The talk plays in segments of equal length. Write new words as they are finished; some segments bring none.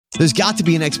There's got to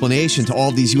be an explanation to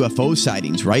all these UFO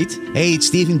sightings, right? Hey, it's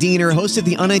Stephen Diener, host of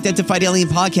the Unidentified Alien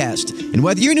Podcast. And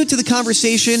whether you're new to the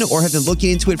conversation or have been looking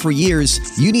into it for years,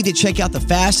 you need to check out the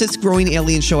fastest growing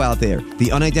alien show out there,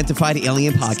 the Unidentified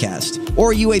Alien Podcast,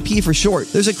 or UAP for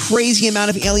short. There's a crazy amount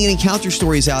of alien encounter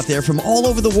stories out there from all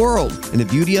over the world. And the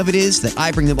beauty of it is that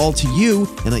I bring them all to you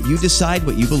and let you decide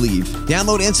what you believe.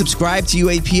 Download and subscribe to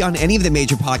UAP on any of the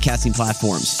major podcasting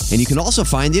platforms. And you can also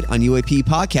find it on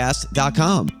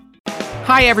UAPpodcast.com.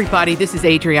 Hi, everybody. This is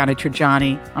Adriana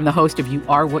Trajani. I'm the host of You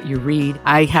Are What You Read.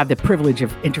 I have the privilege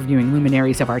of interviewing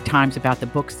luminaries of our times about the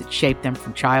books that shaped them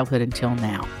from childhood until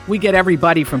now. We get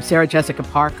everybody from Sarah Jessica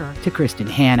Parker to Kristen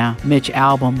Hanna, Mitch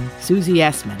Albom, Susie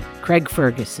Essman, Craig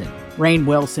Ferguson, Rainn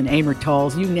Wilson, Amor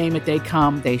Tolls, you name it, they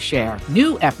come, they share.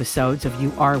 New episodes of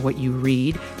You Are What You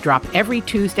Read drop every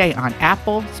Tuesday on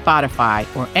Apple,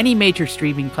 Spotify, or any major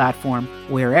streaming platform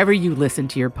wherever you listen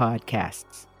to your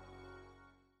podcasts.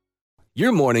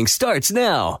 Your morning starts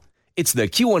now. It's the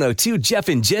Q102 Jeff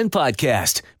and Jen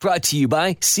podcast brought to you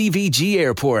by CVG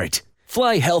Airport.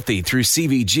 Fly healthy through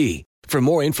CVG. For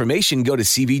more information, go to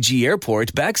CVG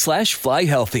Airport /fly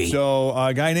healthy. So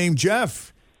a guy named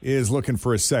Jeff is looking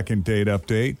for a second date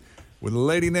update with a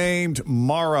lady named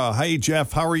Mara. Hey,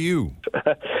 Jeff, how are you?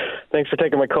 Thanks for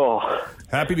taking my call.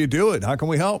 Happy to do it. How can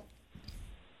we help?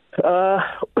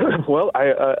 Well,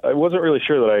 I wasn't really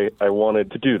sure that I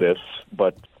wanted to do this,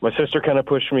 but my sister kind of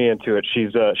pushed me into it.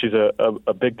 She's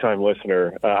a big time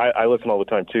listener. I listen all the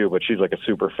time too, but she's like a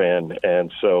super fan,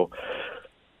 and so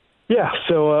yeah.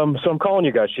 So I'm calling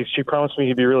you guys. She promised me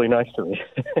he'd be really nice to me.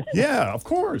 Yeah, of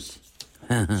course.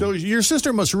 So your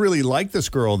sister must really like this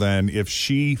girl then, if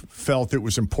she felt it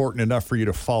was important enough for you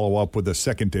to follow up with a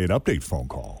second date update phone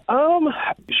call.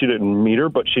 She didn't meet her,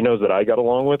 but she knows that I got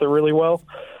along with her really well.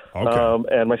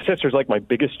 Okay. And my sister's like my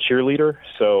biggest cheerleader,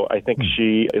 so I think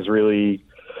she is really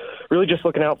just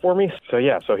looking out for me. So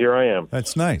yeah, so here I am.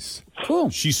 That's nice. Cool.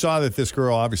 She saw that this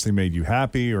girl obviously made you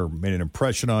happy or made an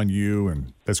impression on you,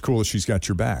 and that's cool that she's got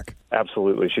your back.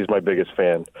 Absolutely. She's my biggest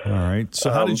fan. All right.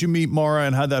 So how did you meet Mara,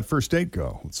 and how'd that first date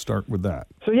go? Let's start with that.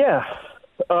 So yeah,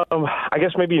 I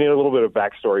guess maybe you need a little bit of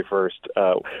backstory first.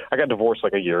 I got divorced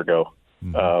like a year ago,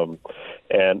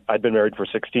 and I'd been married for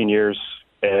 16 years,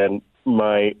 and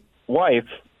my wife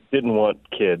didn't want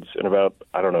kids in about,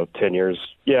 10 years.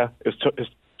 Yeah, it was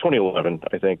 2011,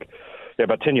 I think. Yeah,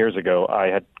 about 10 years ago, I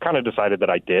had kind of decided that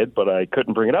I did, but I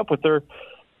couldn't bring it up with her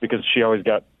because she always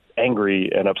got angry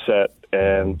and upset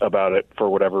and about it for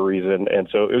whatever reason. And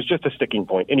so it was just a sticking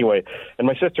point. Anyway, and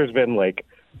my sister's been like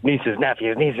nieces,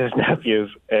 nephews,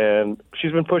 and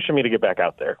she's been pushing me to get back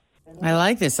out there. I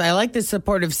like this. I like the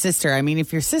supportive sister. I mean,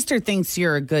 if your sister thinks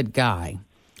you're a good guy,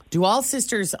 do all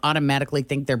sisters automatically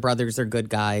think their brothers are good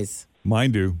guys?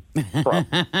 Mine do.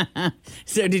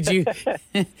 So do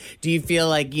you feel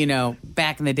like,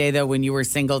 back in the day, though, when you were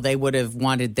single, they would have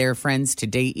wanted their friends to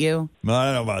date you? I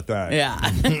don't know about that. Yeah.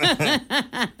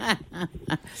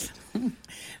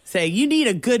 Say, you need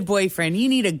a good boyfriend. You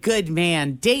need a good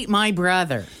man. Date my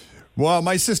brother. Well,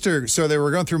 my sister, so they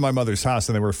were going through my mother's house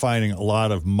and they were finding a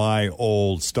lot of my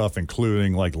old stuff,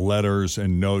 including like letters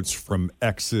and notes from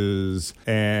exes.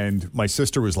 And my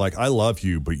sister was like, I love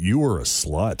you, but you were a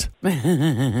slut.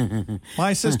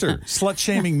 My sister, slut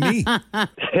shaming me.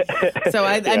 So,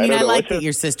 I like that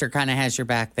your sister kind of has your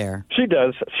back there. She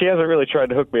does. She hasn't really tried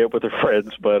to hook me up with her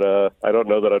friends, but I don't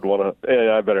know that I'd want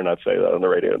to. I better not say that on the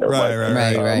radio.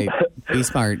 Right. Be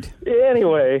smart.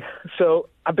 Anyway, so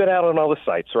I've been out on all the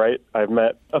sites, right? I've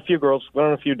met a few girls, went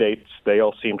on a few dates. They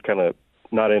all seemed kind of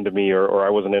not into me or I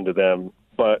wasn't into them.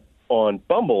 But on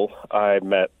Bumble, I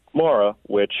met Mara,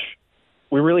 which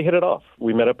we really hit it off.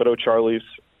 We met up at O'Charlie's.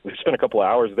 We spent a couple of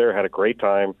hours there, had a great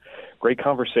time, great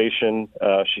conversation.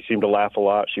 She seemed to laugh a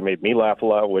lot. She made me laugh a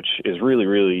lot, which is really,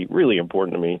 really, really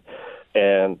important to me.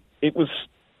 And it was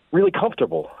really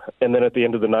comfortable. And then at the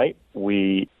end of the night,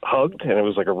 we hugged, and it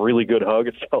was like a really good hug.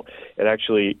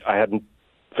 I hadn't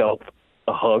felt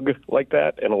a hug like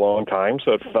that in a long time,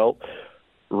 so it felt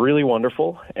really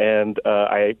wonderful. And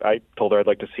I told her I'd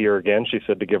like to see her again. She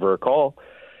said to give her a call,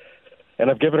 and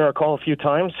I've given her a call a few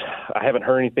times. I haven't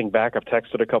heard anything back. I've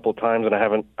texted a couple of times, and I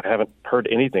haven't heard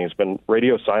anything. It's been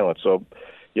radio silence. So,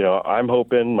 I'm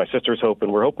hoping, my sister's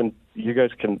hoping, we're hoping you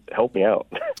guys can help me out.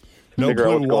 No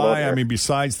clue why. I mean,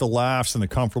 besides the laughs and the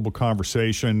comfortable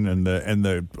conversation and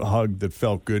the hug that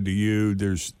felt good to you,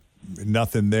 there's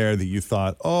nothing there that you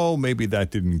thought, oh, maybe that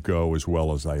didn't go as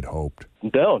well as I'd hoped.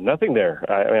 No, nothing there.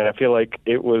 I feel like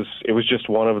it was just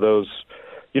one of those,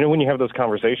 when you have those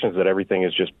conversations that everything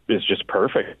is just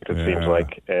perfect. It seems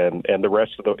like, and the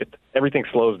rest of everything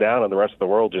slows down, and the rest of the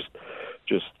world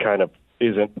just kind of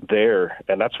isn't there.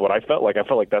 And that's what I felt like. I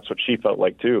felt like that's what she felt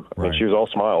like, too. I mean, she was all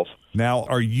smiles. Now,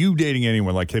 are you dating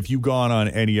anyone? Like, have you gone on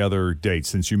any other dates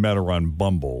since you met her on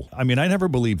Bumble? I mean, I never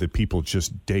believe that people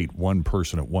just date one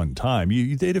person at one time.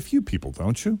 You date a few people,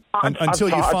 don't you? Until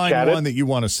you find one that you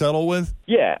want to settle with?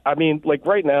 Yeah. I mean, like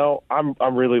right now, I'm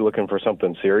really looking for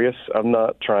something serious. I'm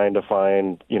not trying to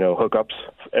find, hookups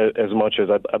as much as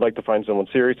I'd like to find someone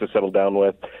serious to settle down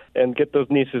with and get those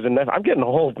nieces and nephews. I'm getting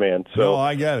old, man. So no,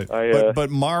 I get it. But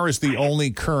Mara's the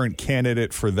only current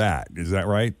candidate for that. Is that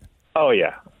right? Oh,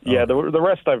 yeah. Yeah, the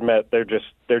rest I've met, they're just.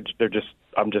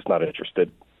 I'm just not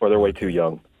interested, or they're way too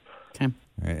young. Okay.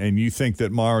 And you think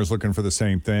that Mara's looking for the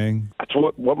same thing? That's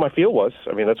what my feel was.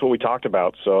 I mean, that's what we talked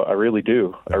about. So I really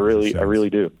do. I really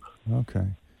do. Okay.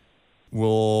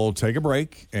 We'll take a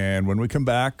break, and when we come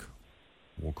back,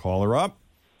 we'll call her up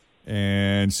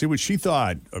and see what she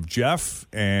thought of Jeff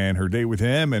and her date with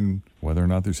him, and whether or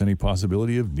not there's any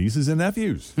possibility of nieces and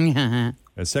nephews.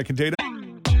 A second date.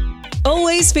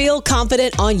 Always feel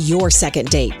confident on your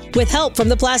second date. With help from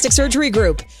the Plastic Surgery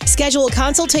Group. Schedule a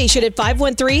consultation at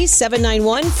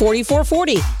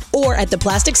 513-791-4440 or at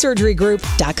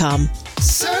theplasticsurgerygroup.com.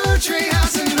 Surgery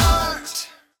has an art.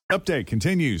 Update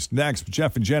continues next with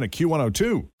Jeff and Jen at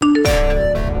Q102.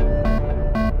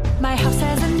 My house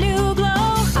has a new glow.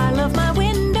 I love my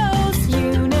windows.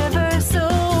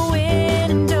 Universal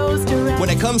Windows Direct. When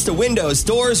it comes to windows,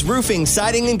 doors, roofing,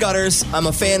 siding, and gutters, I'm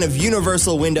a fan of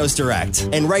Universal Windows Direct.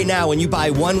 And right now, when you buy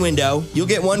one window, you'll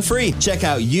get one free. Check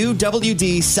out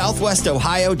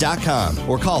uwdsouthwestohio.com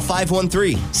or call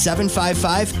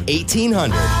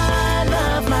 513-755-1800. I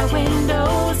love my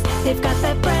windows. They've got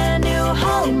that brand new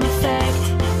home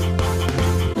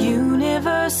effect.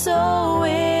 Universal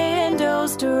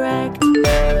Windows Direct.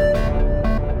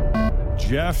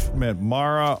 Jeff met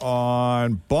Mara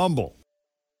on Bumble.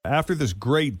 After this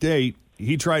great date,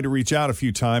 he tried to reach out a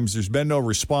few times. There's been no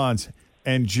response.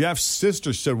 And Jeff's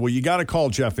sister said, well, you got to call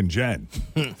Jeff and Jen.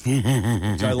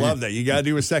 Which I love that. You got to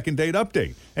do a second date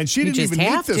update. And she didn't even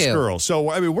meet this girl.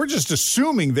 So, I mean, we're just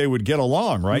assuming they would get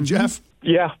along, right, Jeff?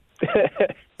 Yeah.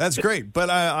 That's great. But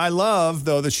I love,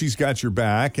 though, that she's got your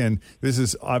back. And this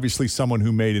is obviously someone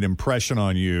who made an impression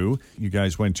on you. You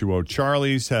guys went to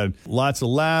O'Charlie's, had lots of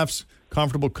laughs,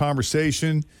 comfortable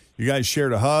conversation. You guys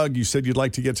shared a hug. You said you'd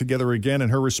like to get together again. And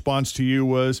her response to you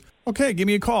was, okay, give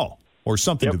me a call. Or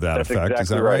something to that effect. Exactly is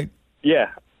that right?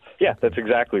 Yeah. Yeah, that's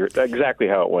exactly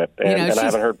how it went. And, and I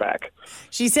haven't heard back.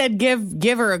 She said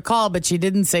give her a call, but she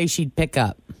didn't say she'd pick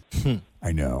up.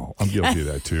 I know. I'm guilty of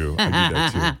that, too. I do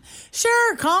that, too.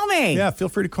 Sure, call me. Yeah, feel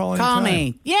free to call Call anytime.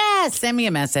 me. Yeah, send me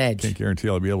a message. Can't guarantee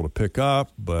I'll be able to pick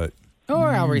up, but... Or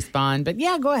I'll respond. But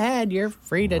yeah, go ahead. You're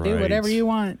free to do whatever you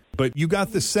want. But you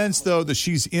got the sense, though, that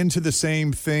she's into the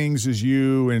same things as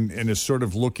you and is sort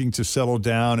of looking to settle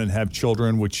down and have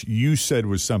children, which you said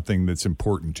was something that's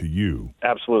important to you.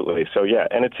 Absolutely. So, yeah,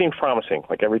 and it seemed promising.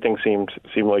 Like everything seemed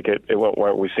like it went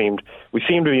where we seemed to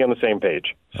be on the same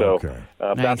page. So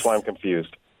that's why I'm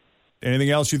confused.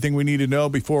 Anything else you think we need to know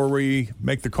before we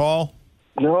make the call?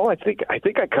 No, I think I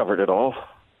covered it all.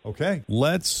 Okay.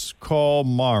 Let's call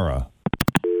Mara.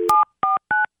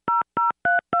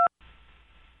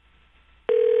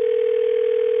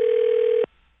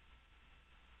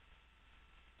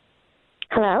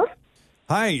 Hello?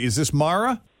 Hi, is this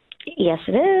Mara? Yes,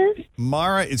 it is.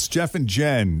 Mara, it's Jeff and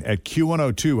Jen at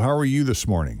Q102. How are you this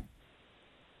morning?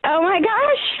 Oh, my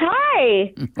gosh.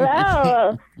 Hi.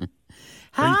 Hello.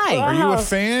 Hi. Are you a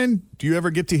fan? Do you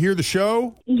ever get to hear the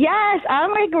show? Yes,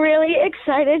 I'm really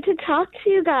excited to talk to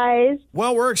you guys.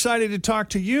 Well, we're excited to talk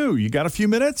to you. You got a few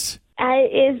minutes?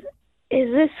 Is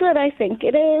this what I think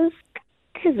it is?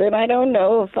 Because then I don't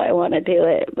know if I want to do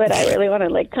it, but I really want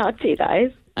to talk to you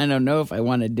guys. I don't know if I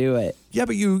want to do it. Yeah,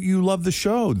 but you love the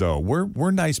show, though.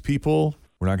 We're nice people.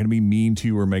 We're not going to be mean to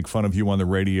you or make fun of you on the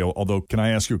radio. Although, can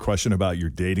I ask you a question about your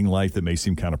dating life that may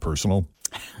seem kind of personal?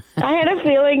 I had a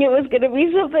feeling it was going to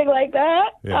be something like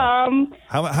that. Yeah.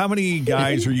 How many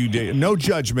guys are you dating? No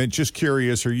judgment, just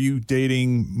curious. Are you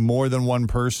dating more than one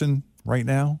person right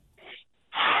now?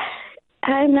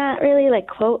 I'm not really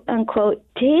quote unquote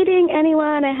dating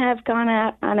anyone. I have gone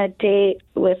out on a date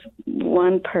with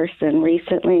one person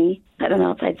recently. I don't know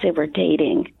if I'd say we're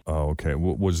dating. Oh, okay.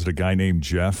 Was it a guy named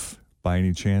Jeff by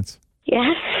any chance?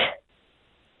 Yes.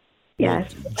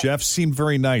 Yes. Well, Jeff seemed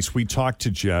very nice. We talked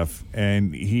to Jeff,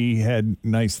 and he had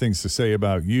nice things to say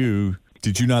about you.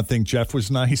 Did you not think Jeff was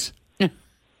nice? I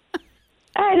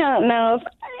don't know.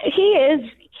 He is.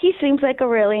 He seems like a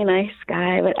really nice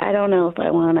guy, but I don't know if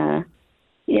I want to,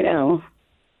 You don't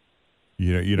know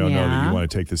that you want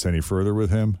to take this any further with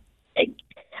him?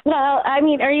 Well, I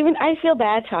mean, or even I feel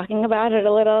bad talking about it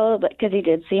a little, because he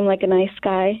did seem like a nice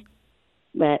guy.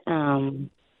 But I'm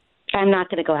not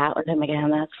going to go out with him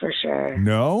again. That's for sure.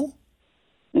 No?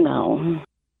 No.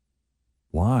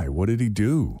 Why? What did he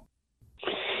do?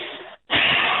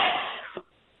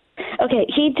 Okay,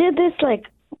 he did this like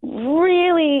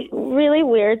really, really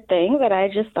weird thing that I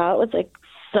just thought was like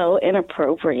so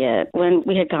inappropriate when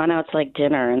we had gone out to like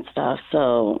dinner and stuff.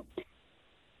 So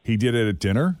He did it at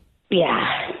dinner?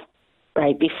 yeah,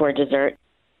 right before dessert.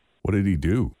 What did he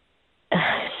do?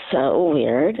 So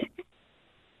weird.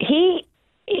 He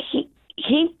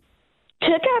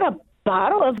took out a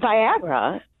bottle of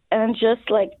Viagra and just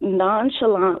like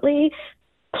nonchalantly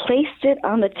placed it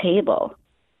on the table.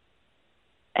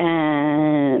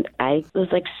 And I was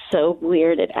like so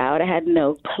weirded out. I had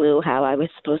no clue how I was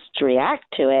supposed to react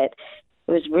to it.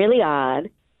 It was really odd.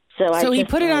 So he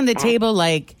put it on the table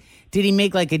like, did he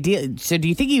make like a deal? So do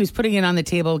you think he was putting it on the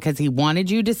table because he wanted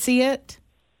you to see it?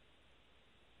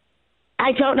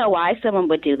 I don't know why someone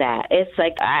would do that. It's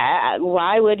like,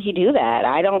 why would he do that?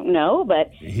 I don't know,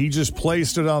 but... He just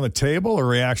placed it on the table,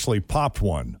 or he actually popped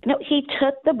one? No, he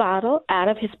took the bottle out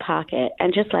of his pocket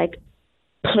and just, like,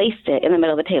 placed it in the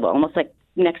middle of the table, almost, like,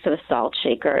 next to the salt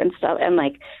shaker and stuff, and,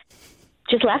 like,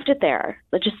 just left it there.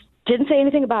 Like, just didn't say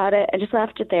anything about it and just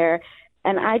left it there.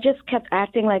 And I just kept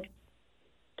acting like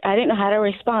I didn't know how to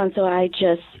respond, so I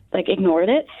just, like, ignored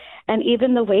it. And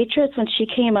even the waitress, when she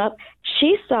came up,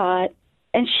 she saw it,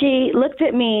 and she looked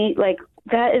at me like,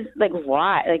 that is, like,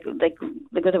 why? Like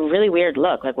with a really weird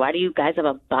look. Like, why do you guys have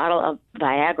a bottle of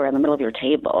Viagra in the middle of your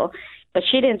table? But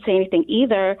she didn't say anything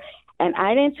either, and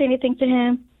I didn't say anything to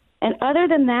him. And other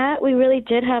than that, we really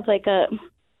did have, like,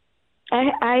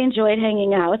 I enjoyed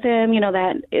hanging out with him, you know,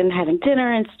 that, and having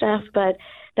dinner and stuff, but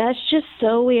that's just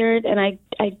so weird, and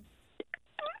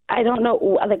I don't know,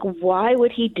 like, why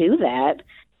would he do that?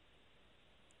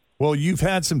 Well, you've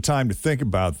had some time to think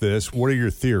about this. What are your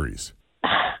theories?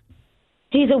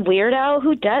 He's a weirdo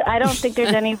who does. I don't think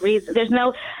there's any reason. There's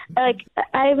no, like,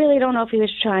 I really don't know if he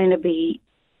was trying to be.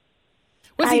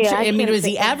 Was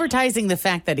he advertising the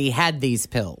fact that he had these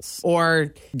pills?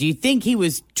 Or do you think he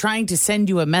was trying to send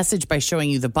you a message by showing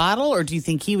you the bottle? Or do you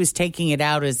think he was taking it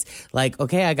out as like,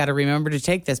 okay, I got to remember to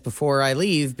take this before I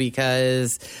leave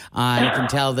because I can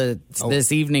tell that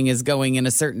this evening is going in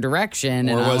a certain direction.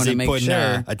 Or and I was want to he make putting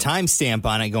sure. a timestamp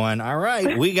on it going, all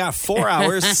right, we got 4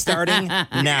 hours starting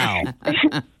now?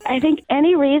 I think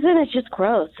any reason is just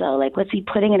gross. So, like, was he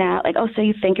putting it out? Like, oh, so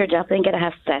you think you're definitely going to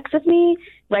have sex with me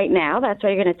right now? That's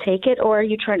why you're going to take it? Or are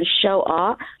you trying to show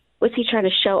off? Was he trying to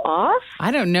show off?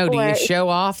 I don't know. Do you show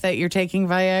off that you're taking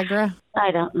Viagra? I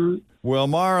don't know. Well,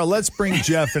 Mara, let's bring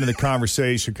Jeff into the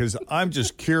conversation because I'm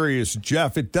just curious.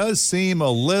 Jeff, it does seem a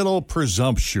little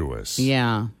presumptuous.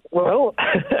 Yeah. Well,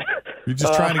 you're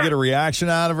just trying to get a reaction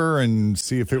out of her and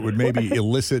see if it would maybe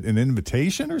elicit an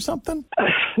invitation or something?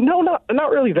 No,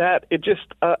 not really that. It just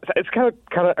it's kind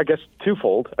of I guess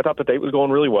twofold. I thought the date was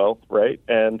going really well, right?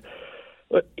 And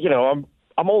you know,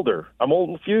 I'm older. I'm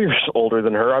a few years older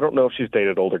than her. I don't know if she's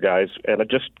dated older guys, and I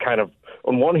just kind of,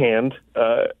 on one hand,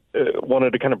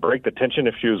 wanted to kind of break the tension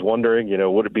if she was wondering, you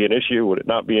know, would it be an issue? Would it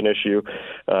not be an issue?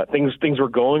 Things were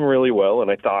going really well,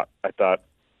 and I thought,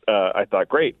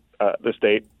 great, this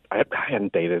date. I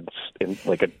hadn't dated in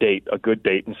like a good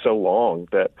date in so long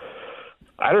that.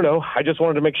 I don't know. I just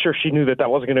wanted to make sure she knew that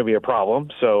wasn't going to be a problem.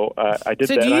 So I did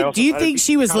that. So do you think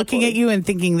she was looking at you and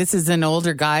thinking, this is an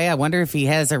older guy? I wonder if he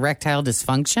has erectile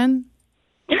dysfunction?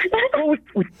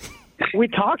 We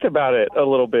talked about it a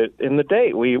little bit in the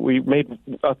date. We made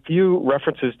a few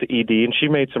references to ED, and she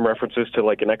made some references to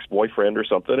like an ex-boyfriend or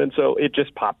something. And so it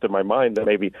just popped in my mind that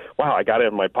maybe, wow, I got it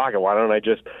in my pocket. Why don't I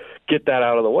just get that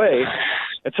out of the way?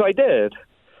 And so I did.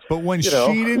 But when she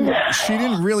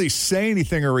didn't really say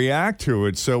anything or react to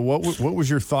it. So what was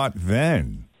your thought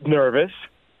then? Nervous.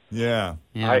 Yeah.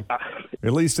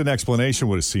 At least an explanation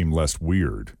would have seemed less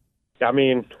weird. I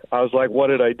mean, I was like, what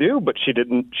did I do? But she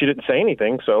didn't say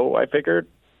anything. So I figured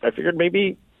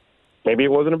maybe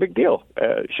it wasn't a big deal.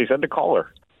 She said to call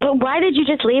her. But why did you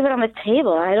just leave it on the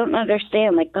table? I don't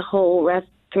understand, like, the whole rest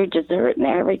through dessert and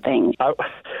everything.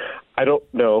 I don't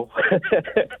know.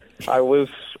 I was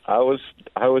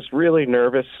really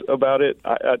nervous about it.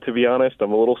 To be honest,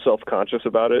 I'm a little self-conscious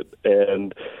about it,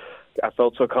 and I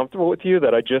felt so comfortable with you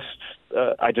that I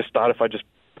just thought if I just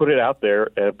put it out there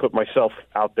and put myself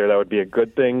out there, that would be a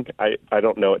good thing. I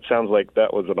don't know. It sounds like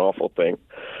that was an awful thing.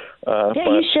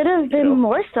 You should have been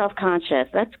more self-conscious.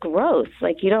 That's gross.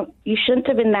 Like, you shouldn't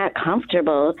have been that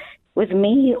comfortable with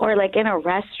me or like in a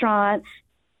restaurant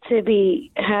to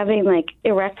be having like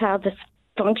erectile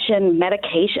dysfunction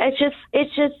medication.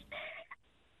 It's just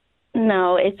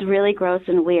No, it's really gross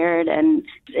and weird, and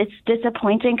it's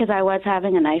disappointing because I was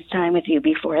having a nice time with you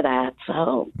before that.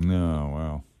 So. No,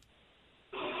 well.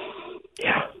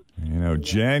 Yeah. You know,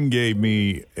 Jen gave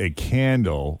me a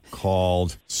candle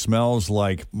called Smells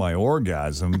Like My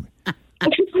Orgasm.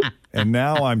 And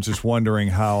now I'm just wondering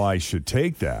how I should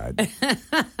take that.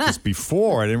 Because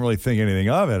before, I didn't really think anything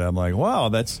of it. I'm like, wow,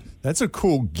 that's a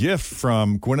cool gift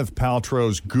from Gwyneth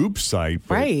Paltrow's Goop site.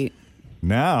 But Right.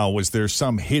 now, was there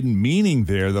some hidden meaning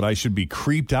there that I should be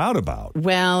creeped out about?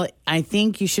 Well, I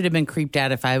think you should have been creeped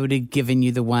out if I would have given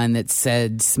you the one that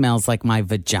said smells like my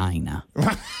vagina.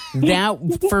 That,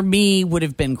 for me, would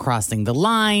have been crossing the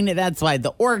line. That's why the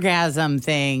orgasm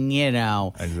thing,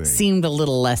 seemed a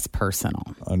little less personal.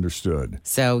 Understood.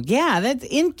 So, yeah, that's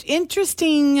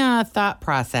interesting thought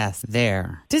process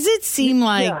there. Does it seem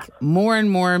like more and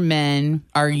more men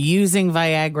are using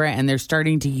Viagra and they're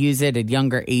starting to use it at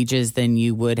younger ages than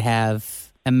you would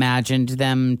have imagined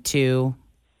them to?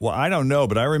 Well, I don't know,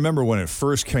 but I remember when it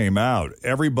first came out,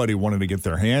 everybody wanted to get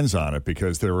their hands on it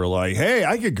because they were like, hey,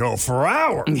 I could go for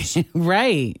hours.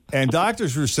 Right. And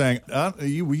doctors were saying,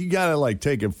 you got to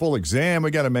take a full exam. We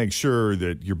got to make sure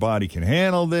that your body can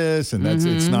handle this, and that's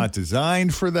it's not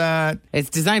designed for that.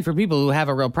 It's designed for people who have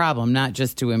a real problem, not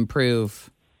just to improve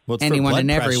it's anyone for and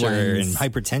blood everyone. pressure and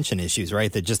hypertension issues,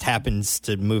 right? That just happens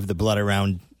to move the blood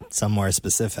around somewhere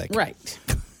specific. Right.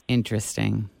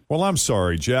 Interesting. Well, I'm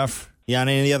sorry, Jeff. You on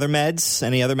any other meds?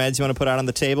 Any other meds you want to put out on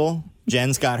the table?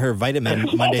 Jen's got her vitamin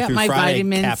Monday through my Friday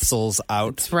vitamins. capsules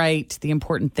out. That's right. The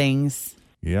important things.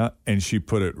 Yeah, and she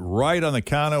put it right on the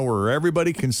counter where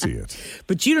everybody can see it.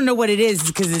 But you don't know what it is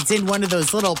because it's in one of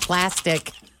those little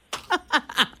plastic.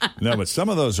 No, but some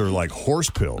of those are like horse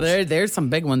pills. There's some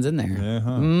big ones in there.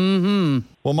 Mm-hmm.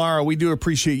 Well, Mara, we do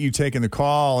appreciate you taking the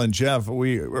call. And Jeff,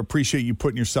 we appreciate you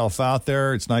putting yourself out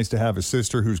there. It's nice to have a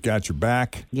sister who's got your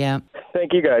back. Yeah.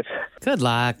 Thank you, guys. Good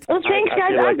luck. Well, thanks,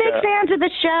 guys. I'm big fans of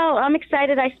the show. I'm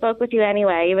excited I spoke with you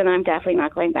anyway, even though I'm definitely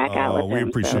not going back out with we him.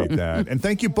 appreciate that. And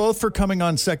thank you both for coming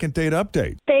on Second Date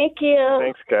Update. Thank you.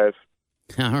 Thanks, guys.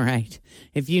 All right.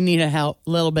 If you need a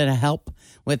little bit of help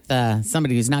with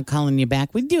somebody who's not calling you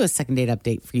back, we do a second date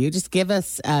update for you. Just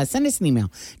send us an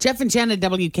email. Jeff and Jen at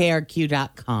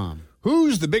WKRQ.com.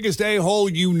 Who's the biggest a-hole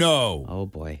you know? Oh,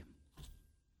 boy.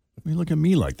 Let me look at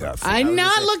me like that. I'm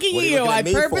not looking at you. I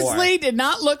purposely did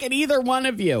not look at either one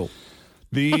of you.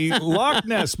 The Loch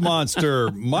Ness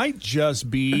Monster might just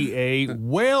be a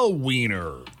whale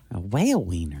wiener. A whale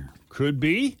wiener? Could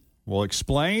be. We'll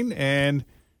explain. And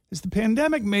has the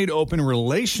pandemic made open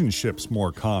relationships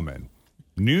more common?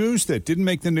 News that didn't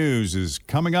make the news is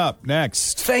coming up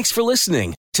next. Thanks for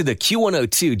listening to the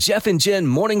Q102 Jeff and Jen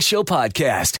Morning Show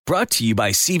podcast, brought to you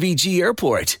by CVG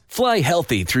Airport. Fly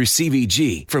healthy through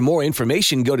CVG. For more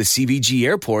information, go to CVG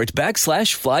Airport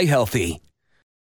 /fly healthy.